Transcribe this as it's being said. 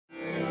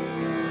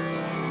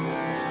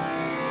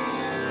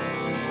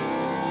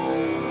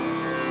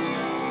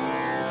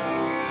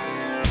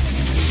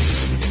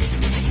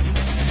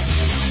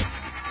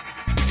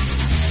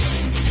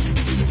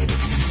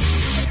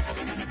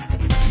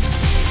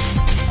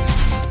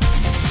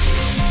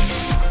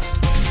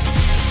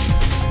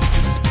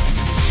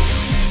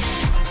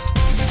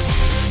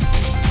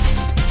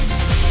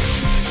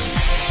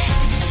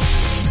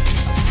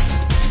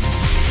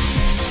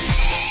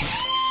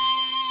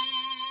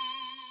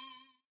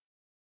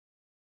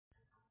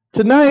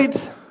Tonight,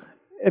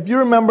 if you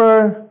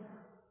remember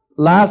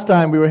last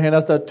time we were here,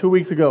 that's 2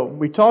 weeks ago,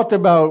 we talked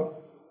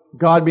about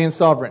God being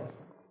sovereign.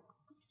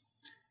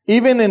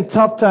 Even in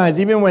tough times,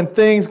 even when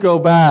things go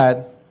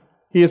bad,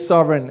 He is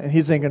sovereign and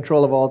He's in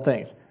control of all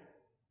things.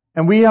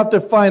 And we have to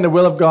find the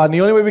will of God. And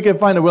the only way we can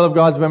find the will of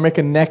God is when we're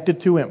connected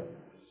to Him.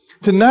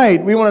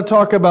 Tonight, we want to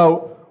talk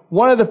about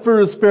one of the fruit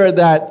of the Spirit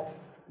that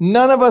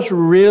none of us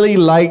really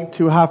like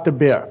to have to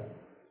bear.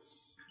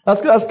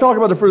 Let's talk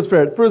about the fruit of the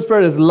Spirit. The fruit of the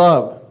Spirit is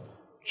love,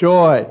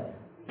 joy,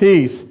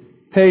 peace,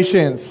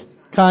 patience,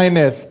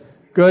 kindness,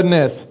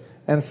 goodness,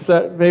 and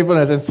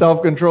faithfulness, and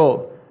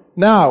self-control.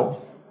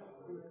 Now,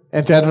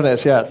 and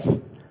gentleness, yes.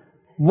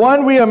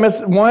 One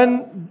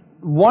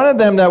of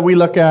them that we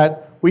look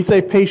at, we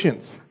say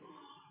patience.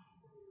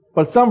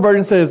 But some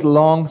versions say it's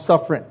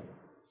long-suffering.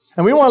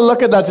 And we want to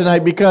look at that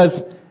tonight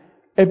because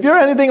if you're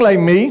anything like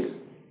me,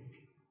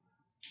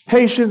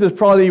 patience is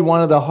probably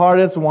one of the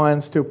hardest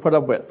ones to put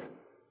up with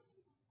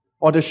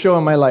or to show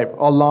in my life,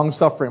 or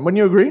long-suffering. Wouldn't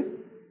you agree?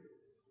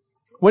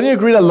 Wouldn't you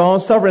agree that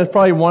long-suffering is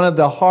probably one of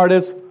the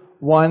hardest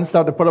ones to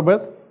have to put up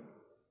with?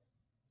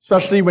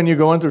 Especially when you're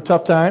going through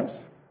tough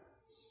times.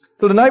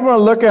 So tonight we're going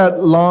to look at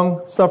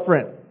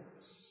long-suffering.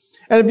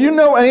 And if you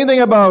know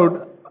anything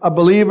about a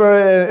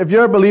believer, if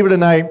you're a believer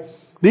tonight,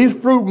 these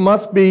fruit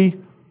must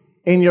be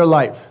in your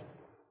life.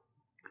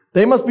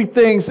 They must be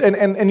things,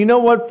 and you know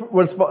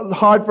what's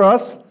hard for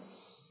us?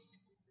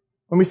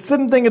 When we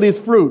sit and think of these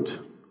fruit,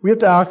 we have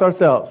to ask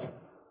ourselves,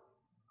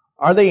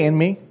 are they in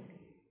me?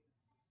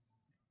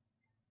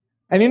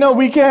 And you know,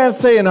 we can't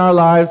say in our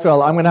lives,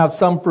 well, I'm going to have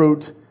some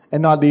fruit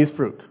and not these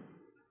fruit.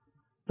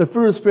 The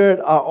fruit of the Spirit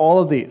are all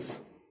of these.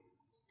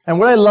 And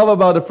what I love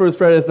about the fruit of the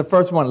Spirit is the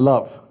first one,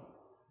 love.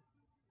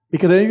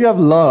 Because if you have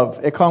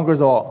love, it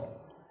conquers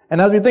all. And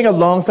as we think of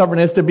long-suffering,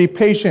 it's to be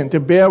patient, to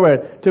bear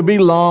with, to be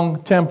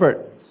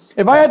long-tempered.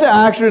 If I had to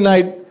ask you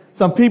tonight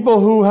some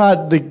people who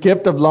had the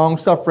gift of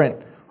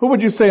long-suffering, who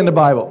would you say in the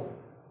Bible?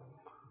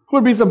 Who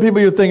would be some people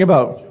you think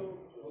about?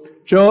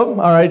 Job.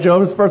 All right,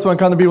 Job is the first one to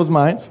come to people's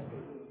minds.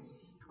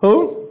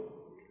 Who?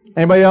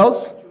 Anybody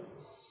else?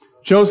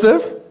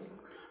 Joseph.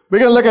 We're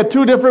going to look at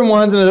two different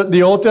ones in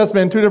the Old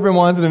Testament and two different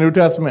ones in the New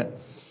Testament.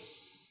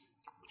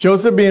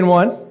 Joseph being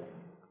one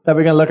that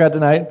we're going to look at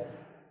tonight.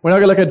 We're not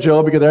going to look at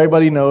Job because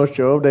everybody knows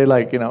Job. They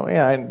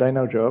I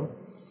know Job.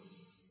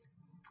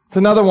 It's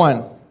another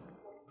one.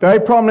 Very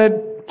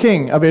prominent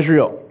king of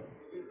Israel.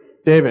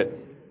 David.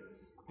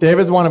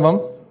 David's one of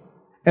them.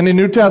 In the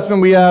New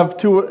Testament, we have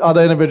two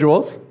other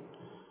individuals.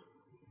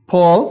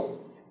 Paul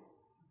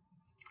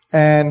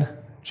and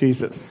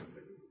Jesus.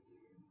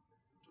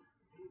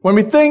 When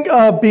we think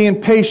of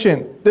being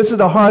patient, this is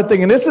the hard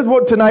thing. And this is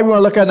what tonight we want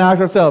to look at and ask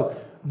ourselves.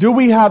 Do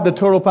we have the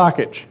total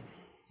package?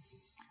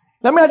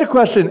 Let me ask you a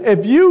question.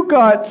 If you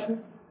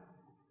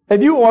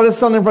ordered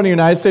something from the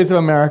United States of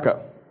America,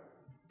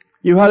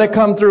 you had it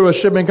come through a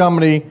shipping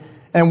company,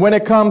 and when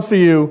it comes to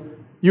you,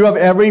 you have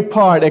every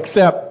part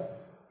except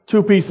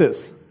two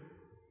pieces.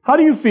 How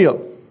do you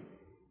feel?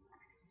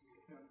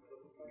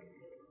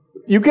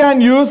 You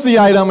can't use the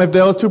item if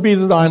those two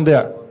pieces aren't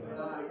there.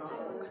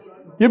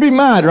 You'd be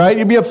mad, right?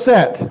 You'd be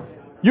upset.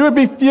 You would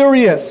be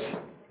furious.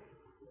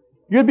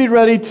 You'd be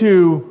ready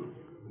to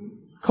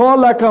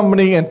call that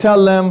company and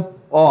tell them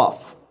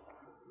off.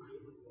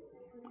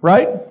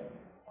 Right?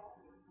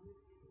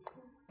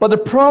 But the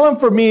problem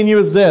for me and you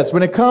is this.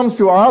 When it comes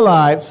to our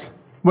lives,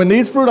 when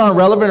these fruit aren't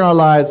relevant in our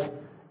lives,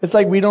 it's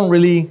like we don't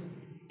really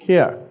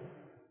care.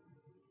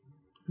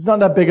 It's not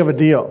that big of a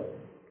deal.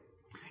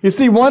 You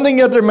see, one thing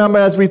you have to remember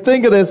as we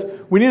think of this,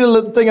 we need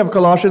to think of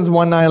Colossians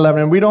 1, 9,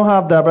 11. And we don't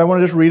have that, but I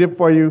want to just read it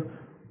for you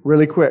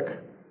really quick.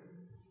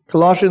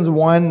 Colossians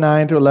 1,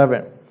 9 to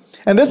 11.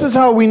 And this is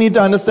how we need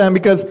to understand,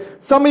 because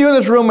some of you in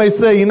this room may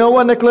say, you know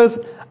what, Nicholas?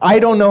 I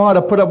don't know how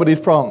to put up with these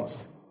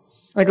problems.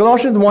 And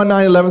Colossians 1,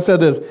 9, 11 said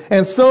this,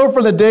 and so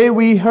from the day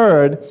we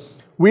heard,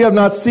 we have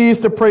not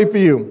ceased to pray for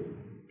you,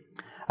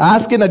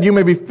 asking that you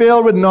may be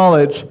filled with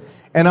knowledge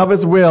and of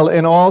His will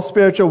in all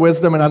spiritual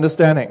wisdom and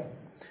understanding,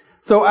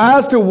 so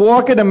as to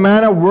walk in a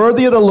manner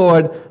worthy of the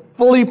Lord,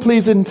 fully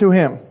pleasing to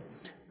Him,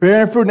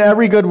 bearing fruit in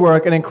every good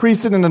work and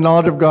increasing in the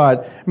knowledge of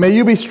God. May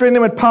you be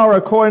strengthened with power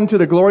according to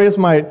the glorious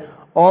might,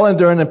 all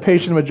enduring and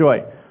patient with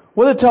joy.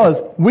 What does it tell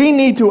us? We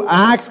need to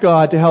ask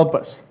God to help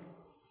us.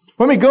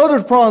 When we go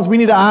through problems, we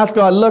need to ask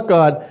God, look,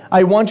 God,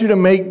 I want you to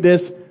make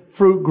this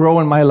fruit grow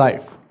in my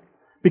life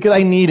because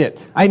I need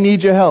it. I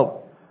need your help.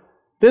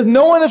 There's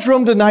no one in this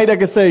room tonight that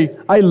can say,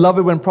 I love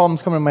it when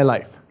problems come in my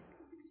life.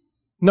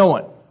 No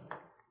one.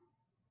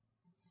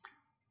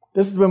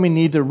 This is when we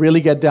need to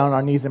really get down on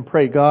our knees and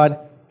pray, God,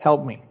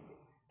 help me.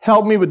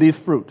 Help me with these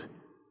fruit.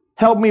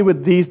 Help me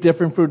with these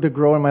different fruit to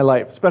grow in my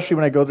life, especially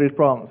when I go through these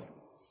problems.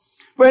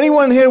 For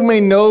anyone here who may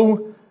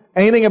know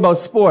anything about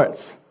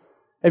sports,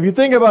 if you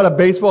think about a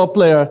baseball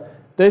player,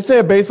 they say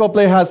a baseball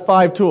player has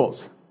 5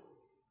 tools.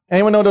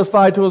 Anyone know what those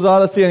 5 tools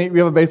are? Let's see, we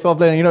have a baseball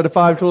player, and you know what the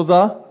 5 tools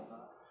are?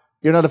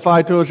 You know the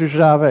 5 tools you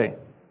should have, eh?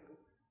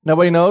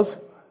 Nobody knows?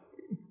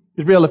 You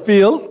should be able to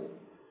field,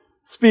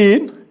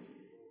 speed,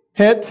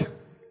 hit,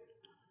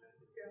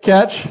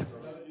 catch,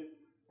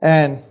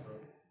 and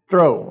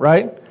throw,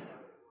 right?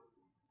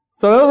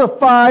 So those are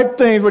 5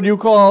 things what you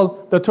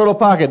call the total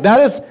package.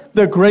 That is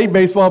the great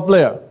baseball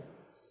player.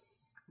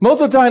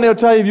 Most of the time they'll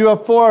tell you if you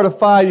have 4 out of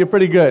 5, you're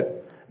pretty good.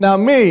 Now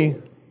me,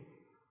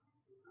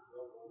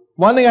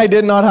 one thing I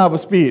did not have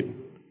was speed.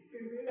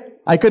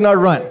 I could not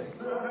run.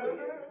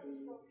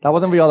 That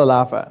wasn't for y'all to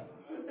laugh at.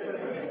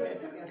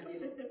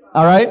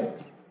 All right?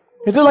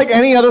 It's just like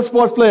any other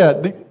sports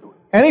player.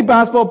 Any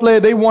basketball player,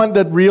 they want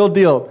the real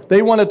deal.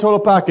 They want a total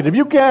package. If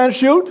you can't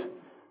shoot,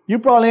 you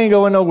probably ain't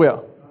going nowhere.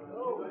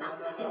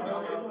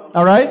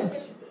 All right?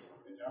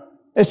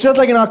 It's just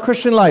like in our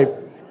Christian life.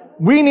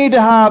 We need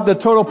to have the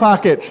total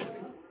package.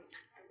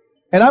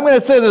 And I'm going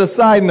to say that a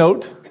side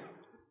note,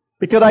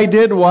 because I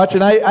did watch,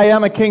 and I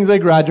am a Kingsway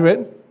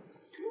graduate,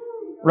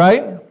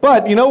 right?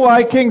 But you know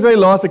why Kingsway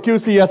lost to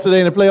QC yesterday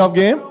in the playoff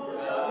game?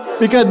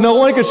 Because no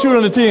one could shoot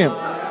on the team.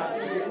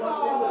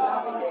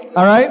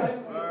 All right?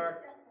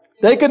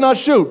 They could not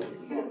shoot.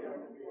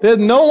 There's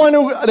no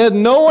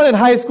one in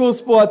high school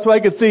sports who I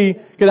could see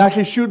could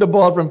actually shoot the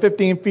ball from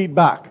 15 feet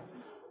back.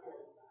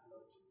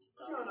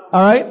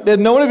 All right? There's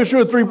no one who could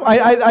shoot a 3.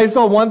 I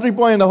saw 1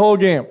 3-point in the whole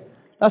game.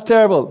 That's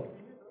terrible.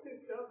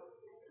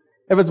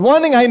 If it's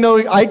one thing I know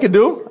I could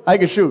do, I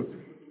could shoot.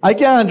 I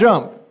can't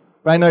jump,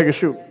 but I know I can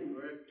shoot.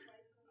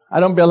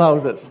 I don't build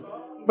houses.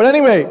 But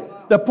anyway,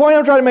 the point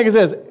I'm trying to make is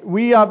this.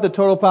 We have the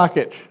total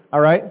package, all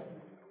right?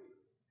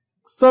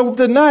 So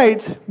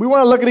tonight, we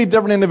want to look at these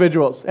different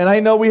individuals. And I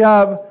know we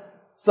have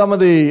some of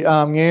the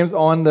games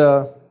on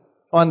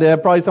there,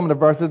 probably some of the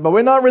verses, but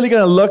we're not really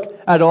going to look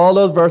at all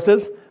those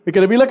verses,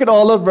 because if we look at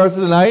all those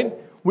verses tonight,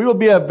 we will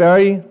be a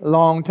very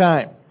long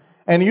time.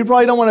 And you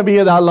probably don't want to be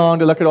here that long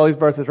to look at all these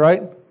verses,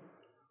 right?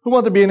 Who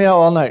wants to be in here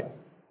all night?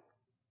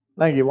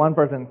 Thank you, one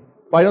person.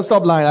 Why don't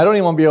stop lying? I don't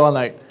even want to be here all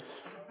night.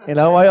 You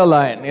know, why are you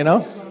lying, you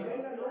know?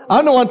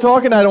 I'm the one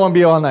talking, I don't want to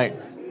be here all night.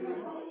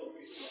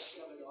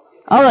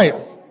 All right.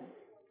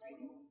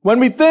 When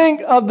we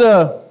think of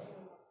the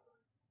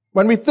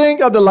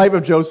life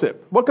of Joseph,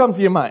 what comes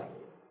to your mind?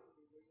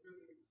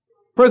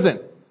 Prison.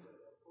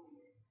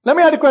 Let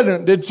me ask you a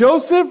question. Did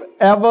Joseph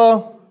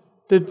ever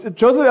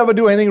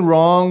do anything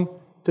wrong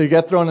to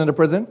get thrown into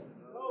prison?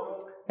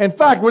 In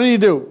fact, what did he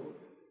do?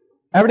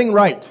 Everything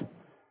right.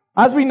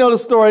 As we know the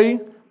story,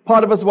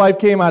 Potiphar's wife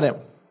came at him,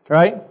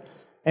 right?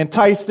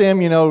 Enticed him,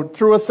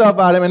 threw herself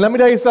at him. And let me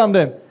tell you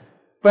something.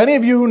 For any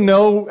of you who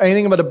know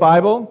anything about the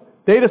Bible,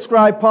 they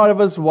describe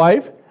Potiphar's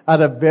wife as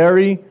a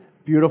very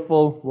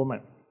beautiful woman.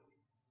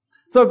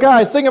 So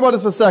guys, think about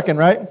this for a second,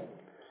 right?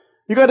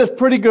 You got this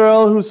pretty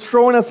girl who's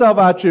throwing herself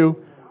at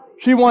you.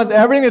 She wants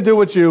everything to do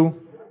with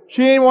you.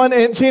 She ain't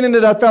into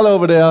that fella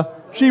over there.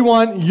 She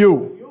wants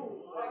you.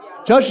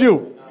 Just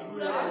you.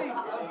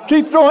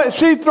 She's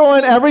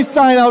throwing every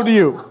sign out to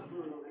you.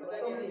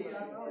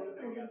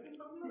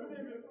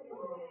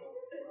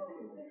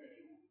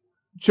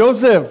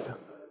 Joseph,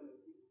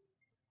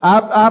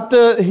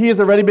 after he has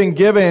already been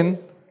given,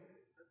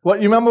 you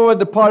remember what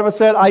the Potiphar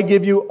said? I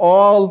give you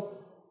all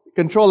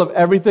control of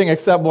everything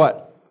except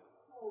what?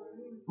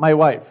 My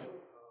wife,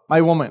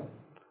 my woman.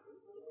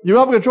 You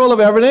have control of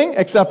everything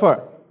except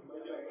her.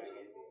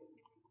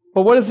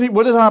 But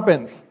what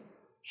happens?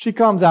 She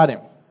comes at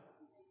him.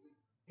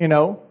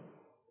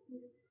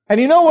 And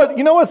you know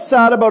what's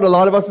sad about a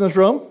lot of us in this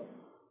room?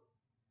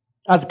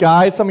 As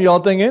guys, some of y'all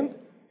thinking,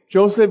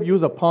 Joseph, you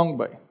was a punk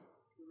boy.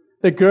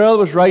 The girl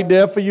was right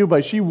there for you,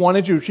 but she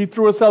wanted you. She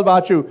threw herself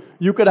at you.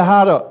 You could have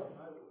had her.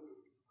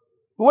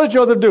 But what did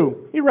Joseph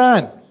do? He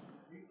ran.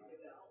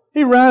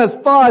 He ran as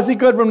far as he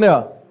could from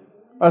there.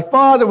 As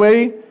far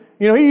away.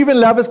 He even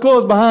left his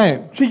clothes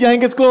behind. She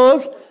yanked his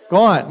clothes.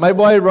 Gone. My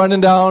boy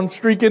running down,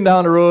 streaking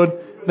down the road,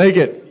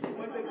 naked.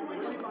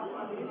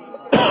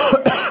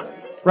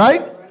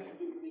 Right?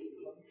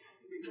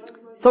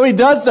 So he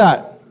does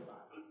that.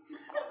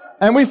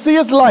 And we see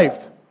his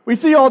life. We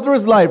see all through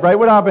his life, right?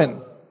 What happened?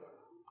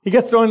 He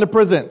gets thrown into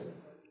prison.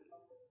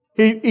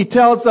 He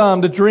tells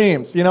the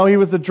dreams. He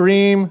was the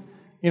dream.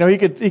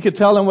 He could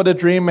tell them what the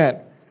dream meant.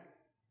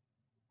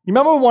 You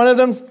remember one of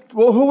them?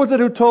 Well, who was it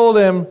who told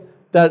him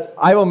that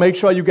I will make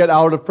sure you get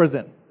out of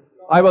prison?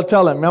 I will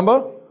tell him.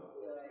 Remember?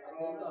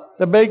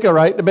 The baker,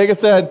 right? The baker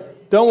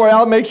said, "Don't worry,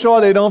 I'll make sure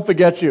they don't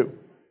forget you."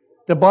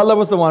 The butler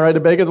was the one, right? The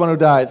baker's the one who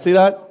died. See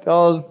that?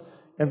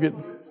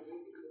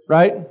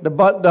 Right?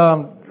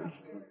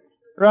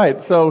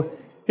 Right. So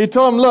he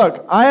told him,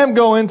 "Look, I am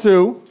going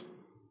to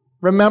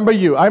remember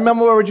you. I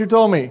remember what you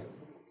told me."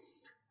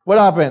 What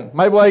happened?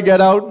 My boy get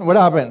out. What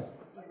happened?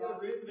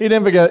 He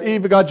didn't forget. He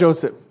forgot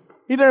Joseph.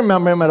 He didn't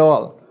remember him at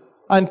all.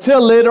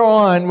 Until later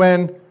on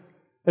when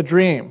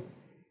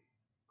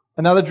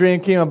another dream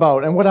came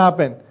about. And what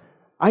happened?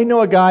 I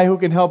know a guy who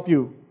can help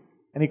you.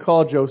 And he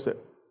called Joseph.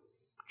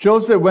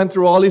 Joseph went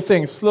through all these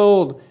things,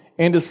 sold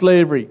into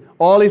slavery.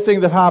 All these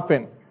things have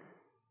happened.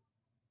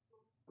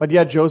 But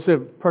yet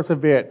Joseph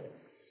persevered.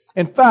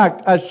 In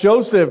fact, as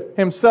Joseph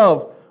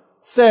himself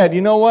said,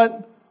 you know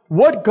what?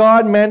 What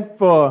God meant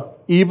for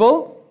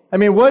evil,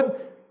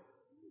 what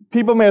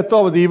people may have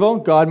thought was evil,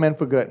 God meant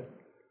for good.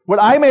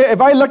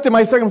 If I looked at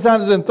my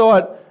circumstances and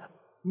thought,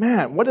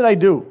 man, what did I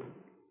do?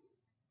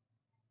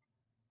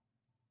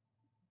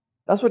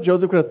 That's what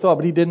Joseph could have thought,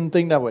 but he didn't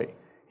think that way.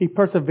 He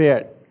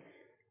persevered.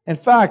 In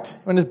fact,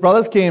 when his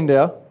brothers came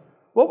there,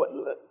 what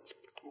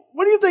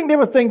do you think they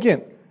were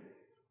thinking?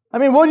 I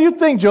mean, what do you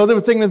think Joseph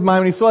was thinking in his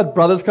mind when he saw his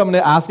brothers coming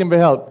there asking for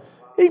help?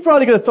 He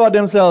probably could have thought to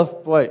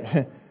himself,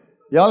 boy,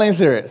 y'all ain't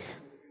serious.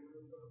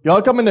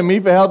 Y'all coming to me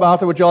for help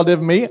after what y'all did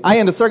for me? I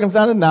in the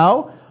circumstances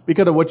now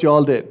because of what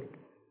y'all did.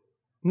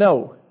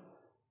 No.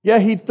 Yeah,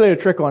 he'd play a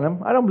trick on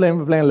him. I don't blame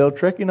him for playing a little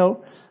trick,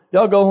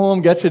 Y'all go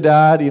home, get your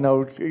dad,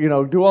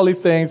 do all these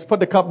things,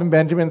 put the cup in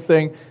Benjamin's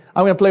thing.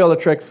 I'm going to play all the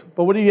tricks.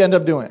 But what did he end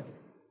up doing?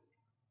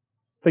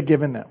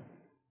 Forgiving them.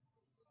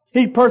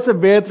 He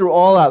persevered through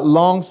all that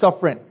long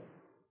suffering.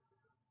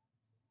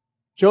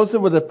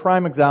 Joseph was a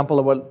prime example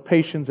of what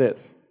patience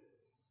is.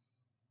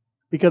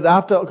 Because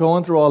after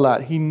going through all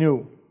that, he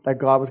knew that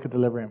God was going to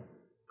deliver him.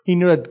 He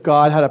knew that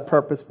God had a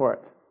purpose for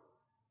it.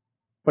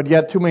 But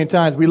yet, too many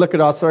times, we look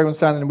at our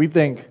circumstances and we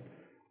think,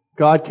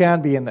 God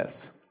can't be in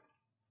this.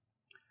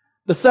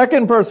 The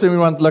second person we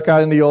want to look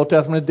at in the Old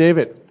Testament is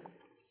David.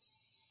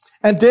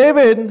 And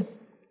David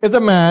is a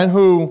man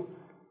who,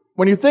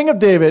 when you think of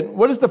David,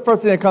 what is the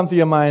first thing that comes to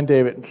your mind,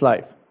 David's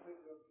life?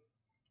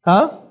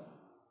 Huh?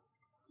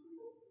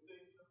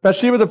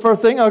 Bathsheba the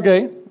first thing?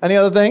 Okay. Any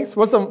other things?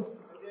 What's some?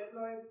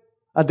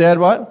 A dead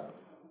what?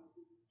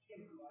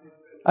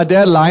 A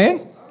dead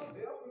lion?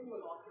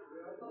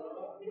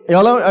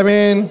 I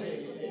mean,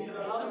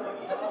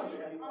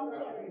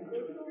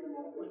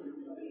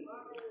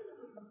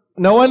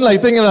 no one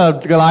thinking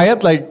of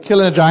Goliath,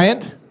 killing a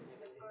giant?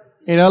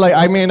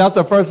 That's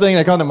the first thing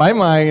that comes to my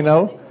mind,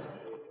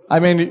 I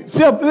mean,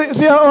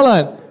 hold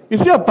on. You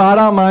see how bad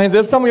our minds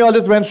is? Some of y'all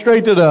just went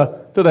straight to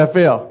the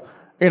field.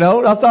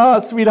 That's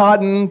our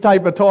sweethearting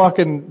type of talk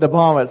in the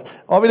Bahamas.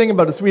 All we think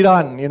about the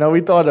sweethearting,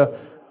 we thought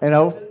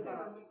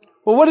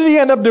Well, what did he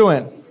end up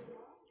doing?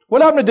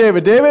 What happened to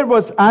David? David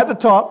was at the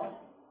top,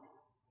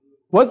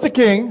 was the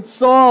king.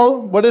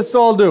 Saul, what did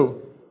Saul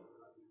do?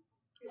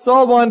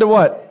 Saul wanted to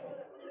what?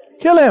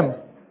 Kill him.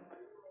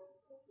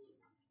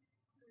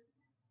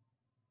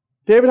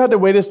 David had to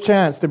wait his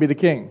chance to be the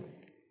king.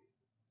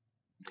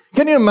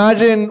 Can you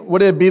imagine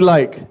what it'd be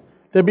like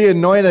to be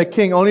anointed a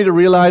king only to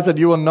realize that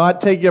you will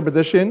not take your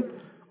position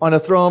on a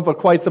throne for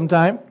quite some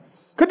time?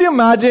 Could you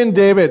imagine,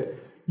 David,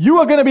 you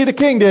are going to be the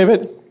king,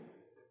 David,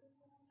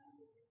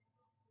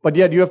 but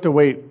yet you have to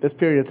wait this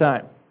period of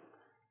time?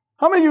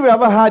 How many of you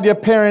ever had your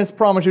parents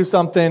promise you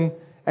something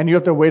and you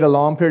have to wait a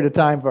long period of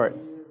time for it?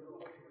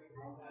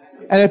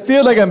 And it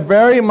feels like a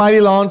very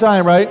mighty long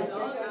time, right?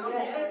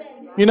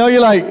 You're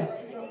like,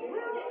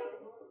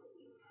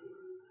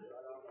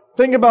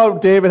 think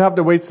about David having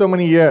to wait so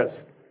many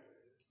years.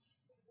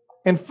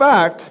 In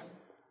fact,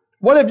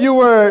 what if you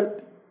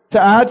were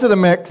to add to the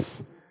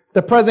mix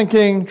the present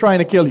king trying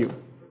to kill you?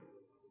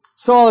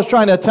 Saul is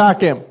trying to attack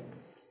him.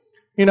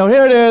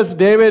 Here it is,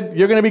 David,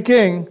 you're going to be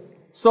king.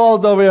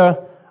 Saul's over here,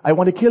 I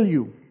want to kill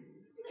you.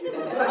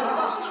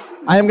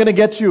 I am going to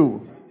get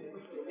you.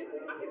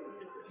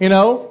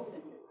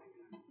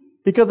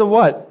 Because of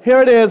what? Here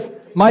it is,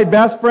 my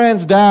best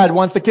friend's dad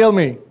wants to kill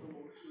me.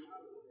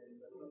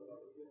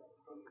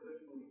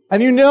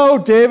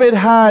 And David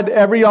had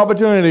every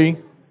opportunity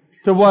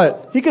to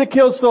what? He could have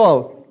killed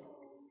Saul.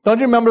 Don't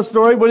you remember the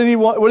story? What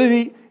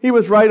did he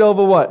was right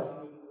over what?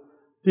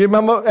 Do you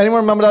remember,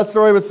 anyone remember that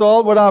story with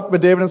Saul? What happened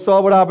with David and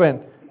Saul? What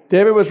happened?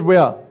 David was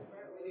where?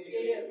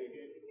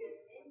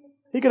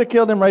 He could have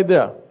killed him right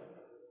there.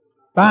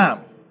 Bam.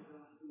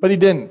 But he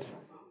didn't.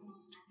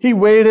 He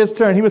waited his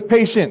turn. He was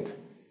patient.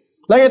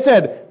 Like I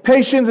said,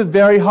 patience is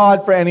very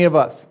hard for any of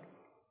us.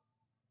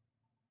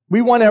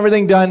 We want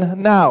everything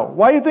done now.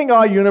 Why do you think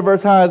our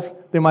universe has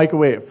the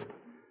microwave?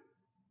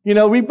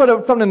 We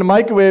put something in the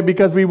microwave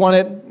because we want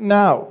it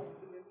now.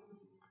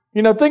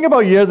 Think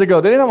about years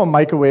ago. They didn't have a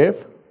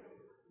microwave.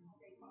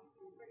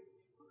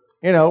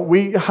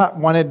 We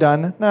want it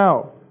done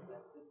now.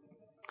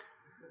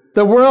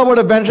 The world would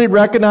eventually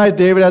recognize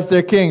David as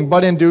their king,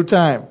 but in due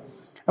time.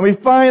 And we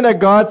find that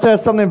God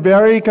says something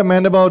very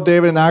commendable about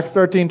David in Acts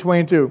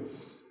 13:22,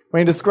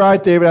 when he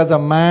describes David as a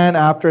man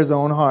after his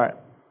own heart,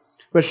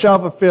 which shall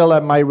fulfill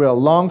at my will.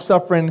 Long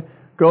suffering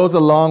goes a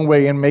long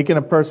way in making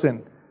a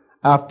person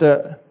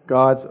after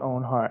God's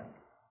own heart.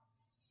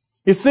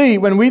 You see,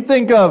 when we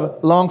think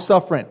of long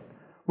suffering,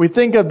 we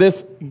think of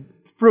this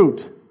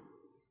fruit.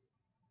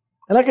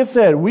 And like I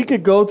said, we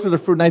could go through the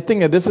fruit, and I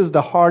think that this is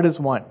the hardest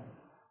one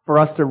for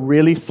us to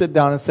really sit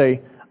down and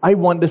say, I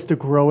want this to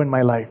grow in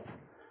my life.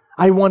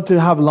 I want to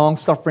have long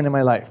suffering in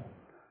my life.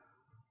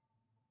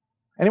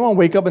 Anyone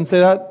wake up and say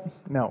that?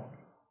 No.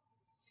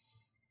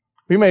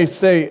 We may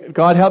say,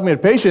 God help me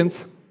with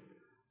patience,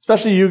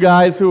 especially you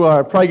guys who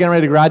are probably getting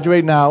ready to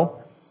graduate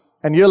now,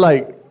 and you're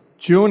like,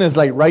 June is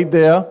right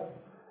there,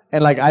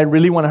 and I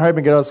really want to hurry up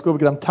and get out of school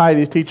because I'm tired of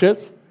these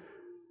teachers.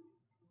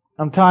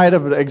 I'm tired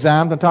of the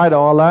exams. I'm tired of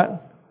all that.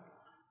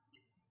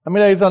 Let me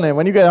tell you something.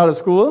 When you get out of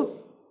school,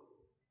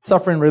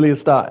 suffering really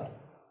starts.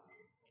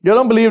 You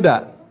don't believe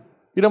that.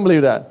 You don't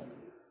believe that.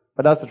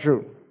 but that's the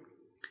truth.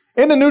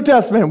 In the New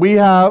Testament, we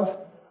have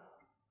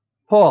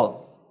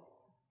Paul.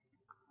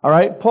 All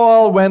right?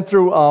 Paul went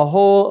through a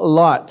whole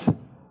lot.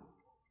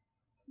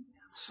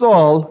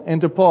 Saul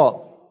into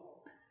Paul.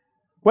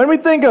 When we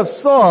think of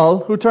Saul,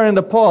 who turned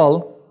into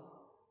Paul,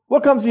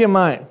 what comes to your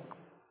mind?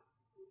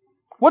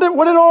 What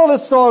did all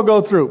this Saul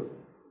go through?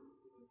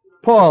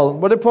 Paul,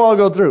 what did Paul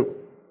go through?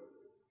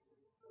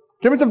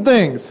 Give me some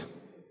things.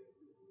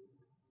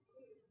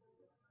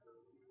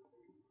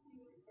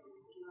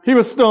 He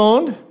was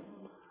stoned.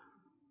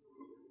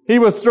 He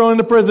was thrown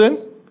into prison,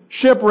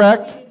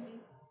 shipwrecked,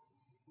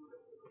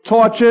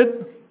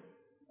 tortured.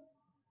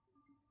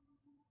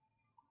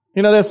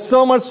 There's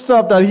so much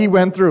stuff that he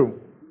went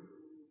through.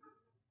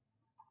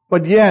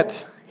 But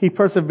yet, he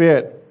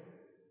persevered.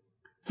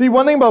 See,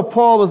 one thing about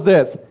Paul was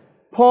this.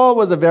 Paul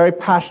was a very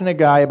passionate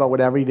guy about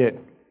whatever he did.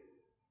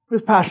 He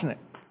was passionate.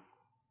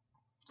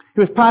 He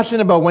was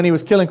passionate about when he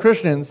was killing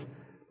Christians,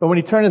 but when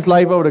he turned his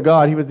life over to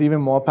God, he was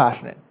even more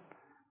passionate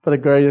for the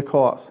greater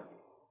cause.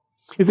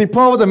 You see,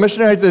 Paul was a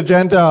missionary to the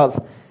Gentiles,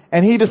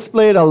 and he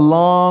displayed a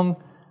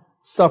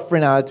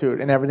long-suffering attitude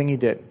in everything he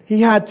did.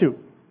 He had to.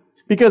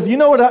 Because you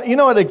know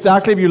what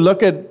exactly, if you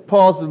look at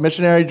Paul's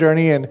missionary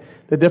journey and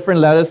the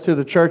different letters to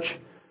the church,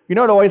 you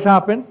know what always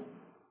happened?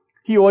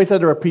 He always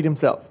had to repeat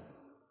himself.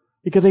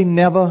 Because they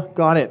never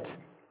got it.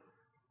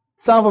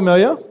 Sound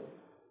familiar?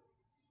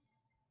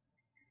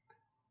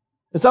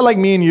 Is that like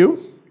me and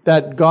you?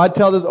 That God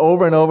tells us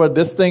over and over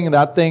this thing and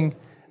that thing,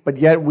 but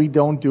yet we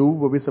don't do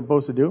what we're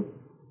supposed to do?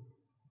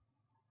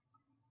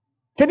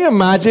 Can you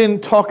imagine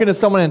talking to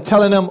someone and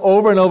telling them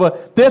over and over,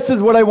 this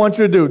is what I want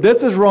you to do.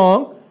 This is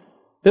wrong.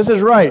 This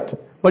is right.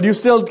 But you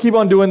still keep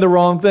on doing the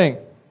wrong thing.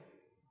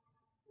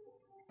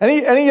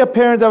 Any of your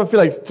parents ever feel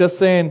like just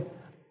saying,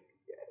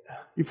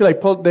 you feel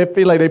like they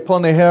feel like they're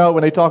pulling their hair out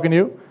when they're talking to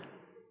you?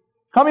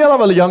 How many of y'all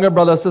have a younger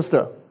brother or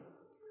sister?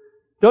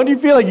 Don't you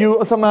feel like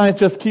you sometimes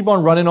just keep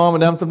on running on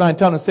with them, sometimes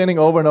telling them the same thing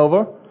over and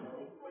over?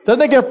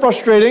 Doesn't it get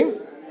frustrating?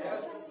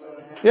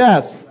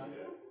 Yes.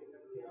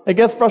 It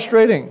gets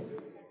frustrating.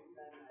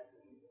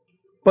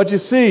 But you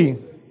see,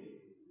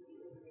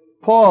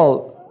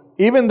 Paul,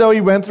 even though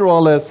he went through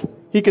all this,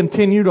 he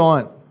continued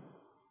on.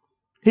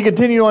 He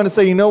continued on to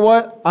say, you know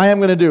what? I am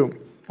going to do.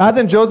 As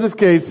in Joseph's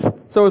case,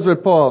 so is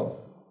with Paul.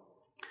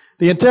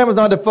 The intent was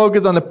not to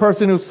focus on the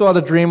person who saw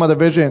the dream or the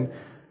vision,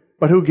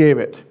 but who gave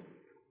it.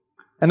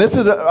 And this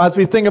is, as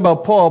we think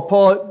about Paul,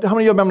 how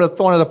many of you remember the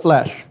thorn of the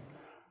flesh?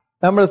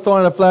 Remember the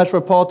thorn of the flesh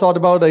where Paul talked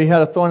about that he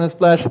had a thorn in his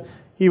flesh?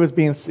 He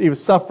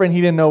was suffering.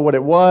 He didn't know what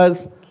it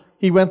was.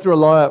 He went through a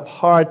lot of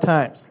hard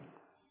times.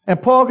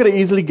 And Paul could have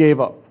easily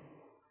gave up.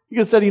 He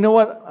could have said, you know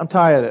what? I'm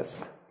tired of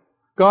this.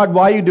 God,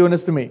 why are you doing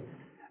this to me?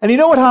 And you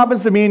know what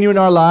happens to me and you in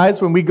our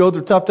lives when we go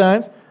through tough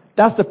times?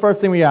 That's the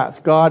first thing we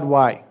ask. God,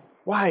 why?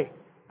 Why?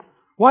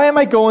 Why am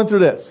I going through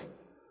this?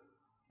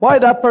 Why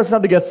did that person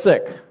have to get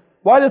sick?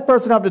 Why did this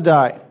person have to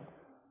die?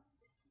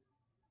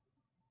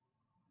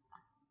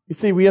 You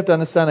see, we have to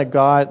understand that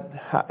God,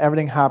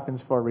 everything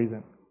happens for a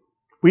reason.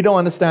 We don't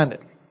understand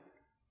it.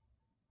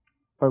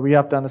 But we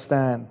have to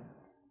understand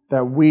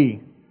that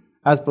we,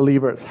 as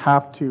believers,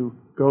 have to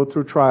go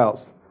through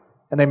trials,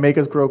 and they make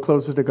us grow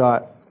closer to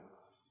God.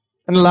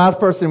 And the last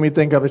person we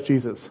think of is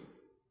Jesus.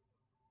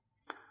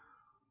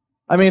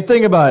 I mean,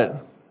 think about it.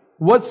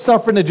 What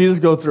suffering did Jesus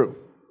go through?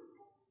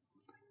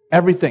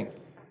 Everything.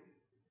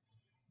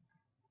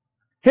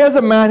 Here's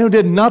a man who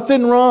did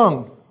nothing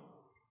wrong.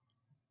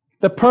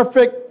 The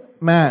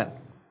perfect man.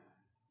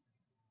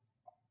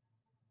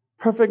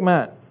 Perfect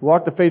man.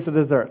 Walked the face of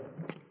this earth.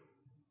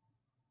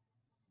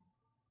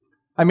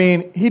 I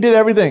mean, he did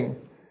everything.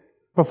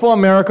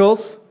 Performed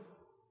miracles.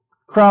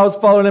 Crowds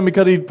followed him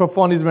because he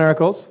performed these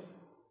miracles.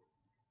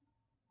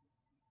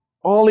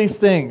 All these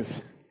things.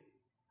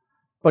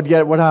 But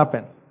yet, what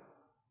happened?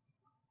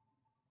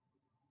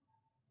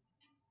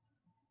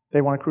 They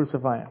want to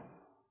crucify him.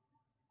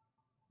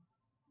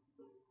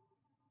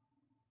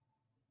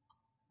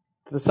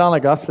 Does it sound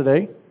like us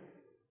today?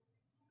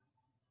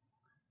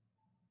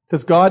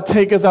 Does God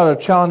take us out of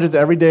challenges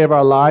every day of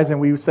our lives and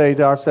we say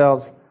to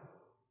ourselves,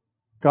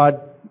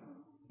 God,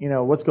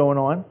 what's going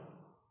on?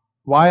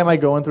 Why am I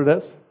going through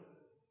this?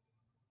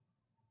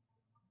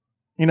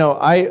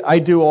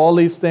 I do all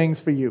these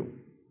things for you.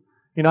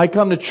 I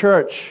come to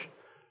church.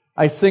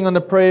 I sing on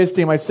the praise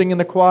team. I sing in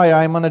the choir.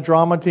 I'm on the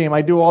drama team.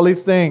 I do all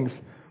these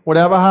things.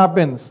 Whatever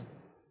happens.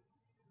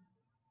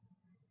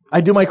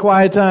 I do my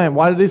quiet time.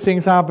 Why do these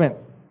things happen?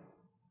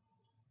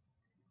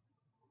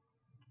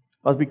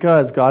 Well, it's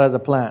because God has a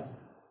plan.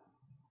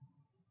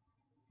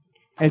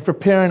 And He's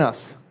preparing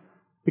us.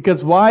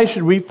 Because why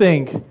should we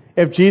think,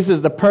 if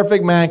Jesus, the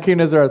perfect man, came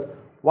to this earth,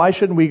 why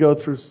shouldn't we go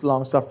through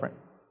long suffering?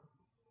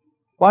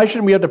 Why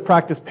shouldn't we have to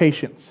practice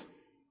patience?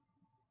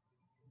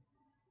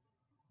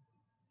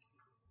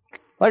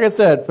 Like I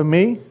said, for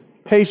me,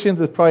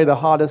 patience is probably the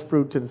hardest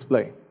fruit to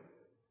display.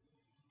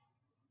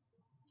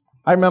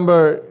 I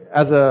remember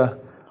as a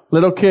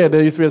little kid,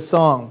 there used to be a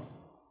song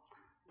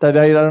that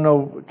I don't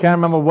know, can't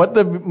remember what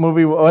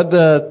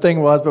the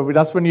thing was, but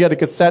that's when you had a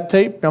cassette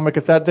tape. Remember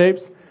cassette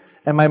tapes?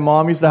 And my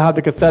mom used to have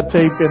the cassette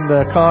tape in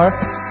the car,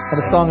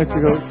 and the song used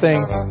to go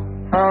sing,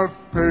 have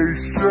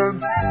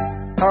patience,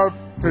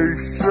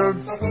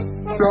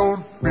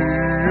 don't be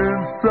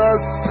in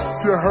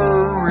such a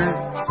hurry.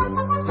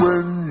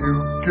 When you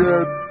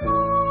get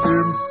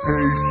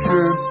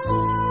impatient,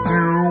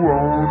 you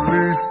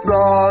only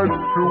start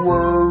to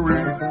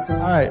worry. All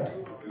right.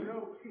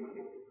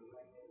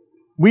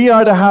 We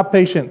are to have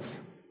patience.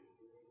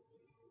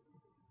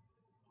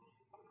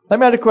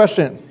 Let me ask a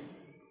question.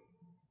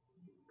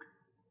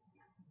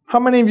 How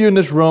many of you in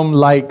this room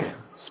like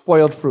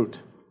spoiled fruit?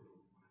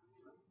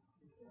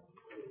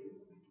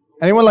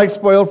 Anyone like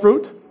spoiled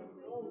fruit?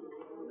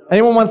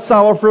 Anyone want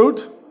sour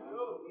fruit?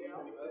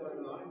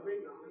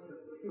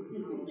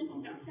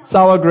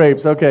 Sour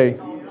grapes, okay.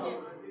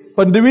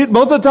 But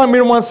most of the time we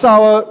don't want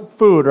sour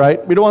food,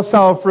 right? We don't want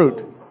sour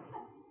fruit.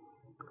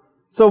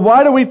 So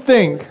why do we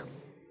think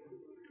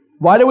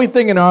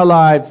in our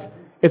lives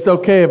it's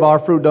okay if our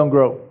fruit don't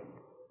grow?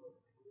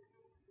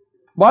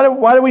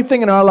 Why do we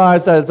think in our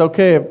lives that it's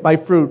okay if my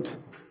fruit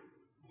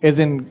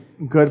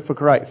isn't good for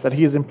Christ, that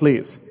He isn't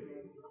pleased?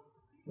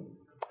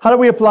 How do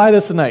we apply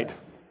this tonight?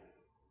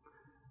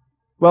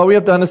 Well, we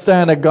have to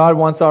understand that God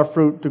wants our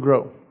fruit to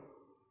grow.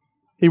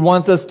 He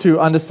wants us to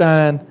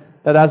understand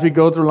that as we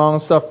go through long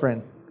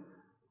suffering,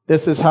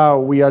 this is how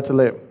we are to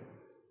live.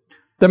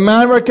 The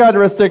manner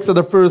characteristics of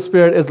the fruit of the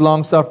Spirit is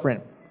long suffering.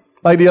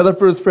 Like the other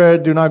fruit of the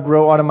Spirit, do not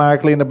grow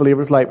automatically in the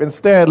believer's life.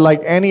 Instead, like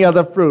any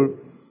other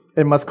fruit,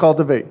 it must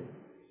cultivate.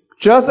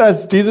 Just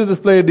as Jesus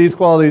displayed these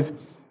qualities,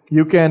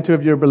 you can too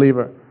if you're a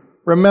believer.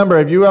 Remember,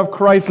 if you have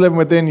Christ living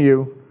within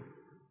you,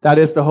 that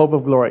is the hope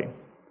of glory.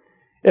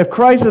 If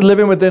Christ is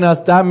living within us,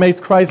 that makes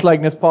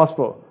Christ-likeness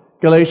possible.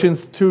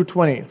 Galatians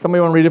 2:20.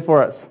 Somebody want to read it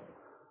for us?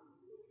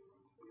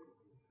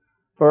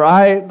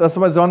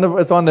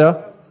 It's on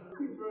there.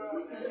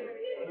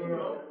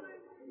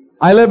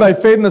 I live by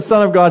faith in the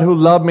Son of God who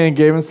loved me and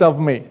gave Himself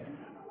for me.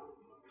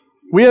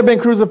 We have been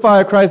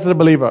crucified with Christ as a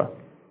believer.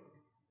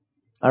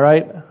 All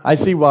right? I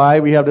see why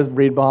we have this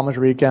Read Bombers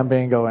Read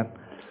campaign going.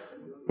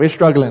 We're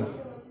struggling.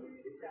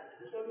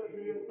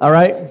 All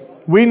right?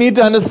 We need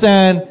to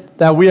understand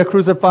that we are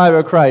crucified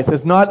with Christ.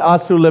 It's not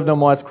us who live no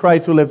more. It's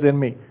Christ who lives in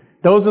me.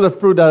 Those are the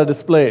fruit that are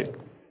displayed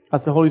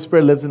as the Holy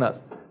Spirit lives in us.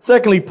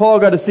 Secondly, Paul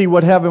got to see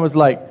what heaven was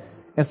like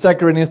in 2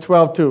 Corinthians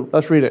 12:2.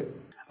 Let's read it.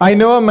 I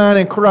know a man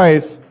in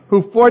Christ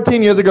who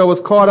 14 years ago was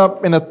caught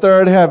up in a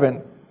third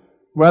heaven,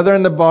 whether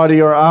in the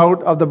body or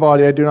out of the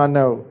body, I do not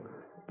know.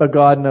 But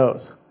God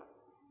knows.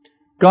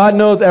 God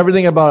knows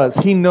everything about us.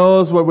 He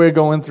knows what we're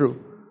going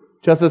through,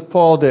 just as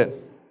Paul did.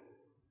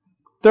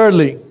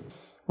 Thirdly,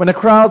 when the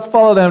crowds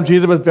followed them,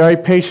 Jesus was very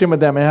patient with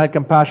them and had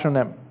compassion on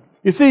them.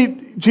 You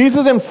see,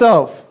 Jesus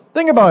Himself,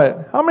 think about it.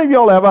 How many of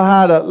y'all ever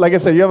had, like I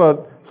said, you have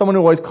someone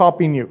who always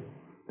copying you?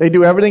 They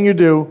do everything you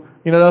do.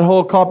 You know, that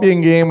whole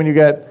copying game when you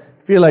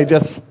feel like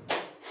just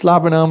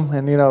slapping them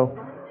and,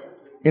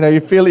 you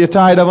feel you're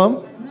tired of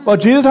them. Well,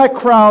 Jesus had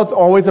crowds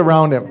always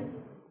around Him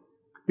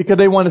because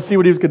they wanted to see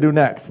what He was going to do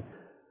next.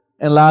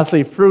 And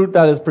lastly, fruit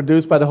that is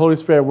produced by the Holy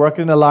Spirit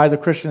working in the lives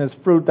of Christians is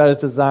fruit that is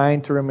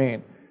designed to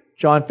remain.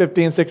 John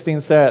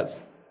 15:16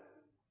 says,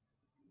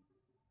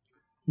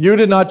 you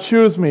did not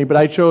choose me, but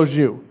I chose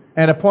you,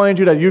 and appointed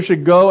you that you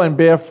should go and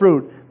bear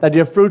fruit, that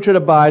your fruit should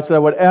abide, so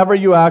that whatever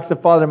you ask the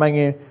Father in my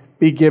name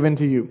be given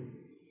to you.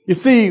 You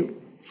see,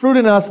 fruit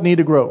in us need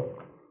to grow.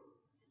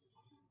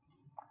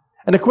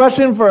 And the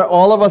question for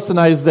all of us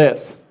tonight is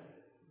this.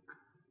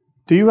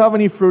 Do you have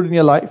any fruit in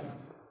your life?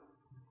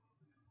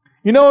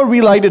 You know what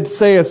we like to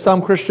say as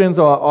some Christians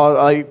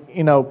or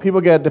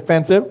people get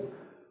defensive?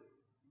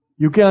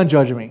 You can't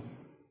judge me.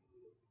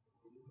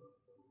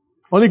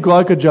 Only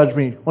God could judge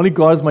me. Only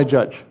God is my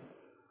judge.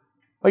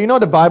 But you know,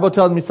 the Bible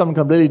tells me something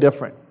completely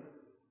different.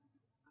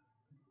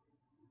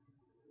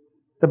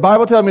 The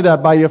Bible tells me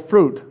that by your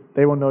fruit,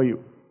 they will know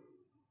you.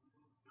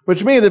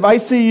 Which means if I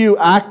see you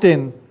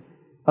acting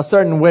a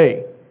certain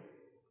way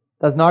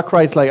that's not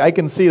Christ-like, I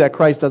can see that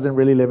Christ doesn't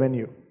really live in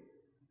you.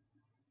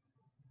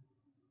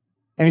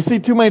 And you see,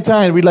 too many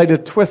times we like to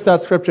twist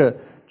that scripture,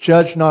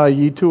 judge not, or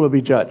ye too will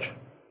be judged.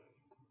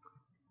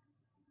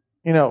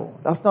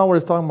 That's not what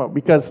it's talking about,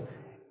 because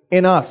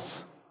in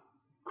us,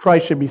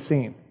 Christ should be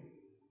seen.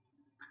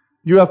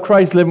 You have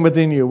Christ living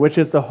within you, which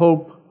is the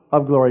hope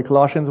of glory.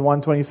 Colossians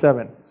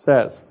 1:27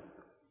 says,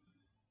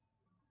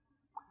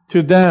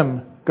 to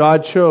them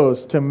God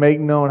chose to make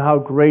known how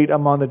great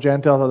among the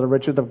Gentiles are the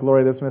riches of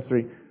glory of this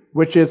mystery,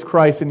 which is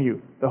Christ in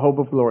you, the hope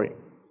of glory.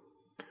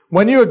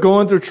 When you are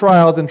going through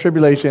trials and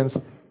tribulations,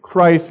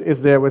 Christ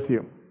is there with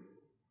you.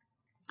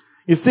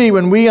 You see,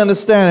 when we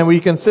understand and we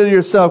consider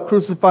yourself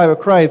crucified with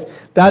Christ,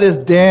 that is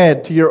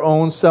dead to your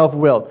own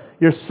self-will,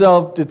 your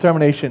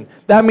self-determination.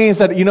 That means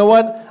that, you know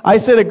what? I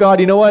say to God,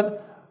 you know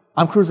what?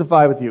 I'm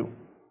crucified with you.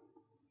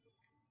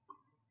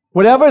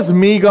 Whatever is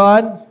me,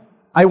 God,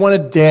 I want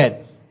it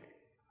dead.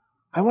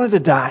 I want it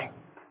to die.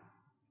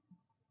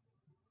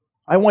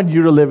 I want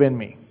you to live in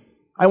me.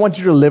 I want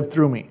you to live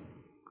through me.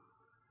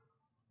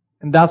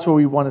 And that's what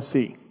we want to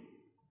see.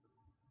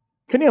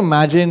 Can you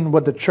imagine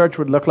what the church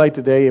would look like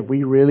today if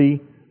we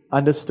really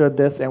understood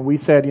this and we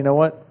said, you know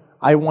what?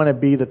 I want to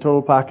be the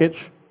total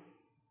package.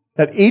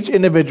 That each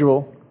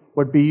individual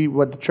would be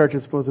what the church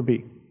is supposed to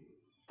be.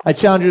 I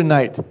challenge you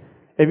tonight.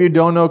 If you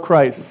don't know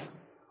Christ,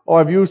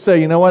 or if you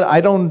say, you know what?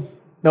 I don't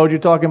know what you're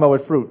talking about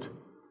with fruit.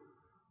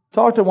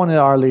 Talk to one of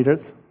our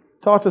leaders.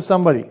 Talk to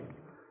somebody.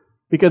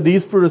 Because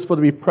these fruit are supposed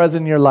to be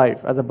present in your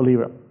life as a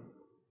believer.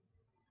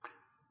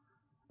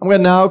 I'm going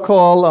to now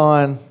call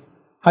on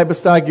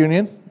Hypostatic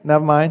Union.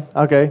 Never mind.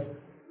 Okay.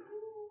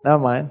 Never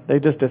mind. They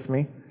just dissed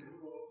me.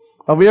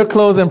 But we'll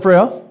close in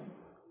prayer.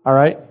 All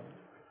right.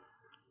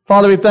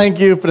 Father, we thank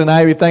you for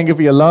tonight. We thank you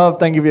for your love.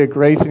 Thank you for your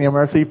grace and your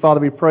mercy. Father,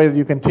 we pray that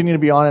you continue to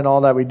be on in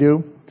all that we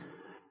do.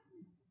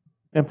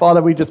 And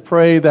Father, we just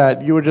pray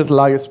that you would just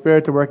allow your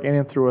Spirit to work in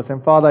and through us.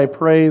 And Father, I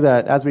pray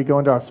that as we go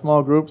into our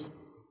small groups,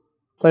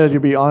 pray that you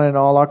be on in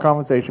all our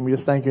conversation. We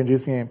just thank you in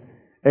Jesus' name.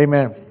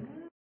 Amen.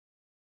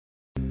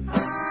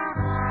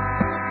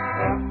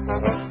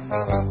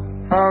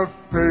 Have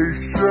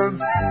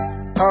patience,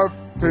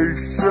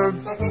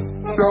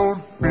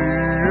 don't be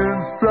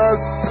in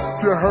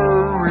such a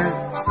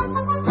hurry.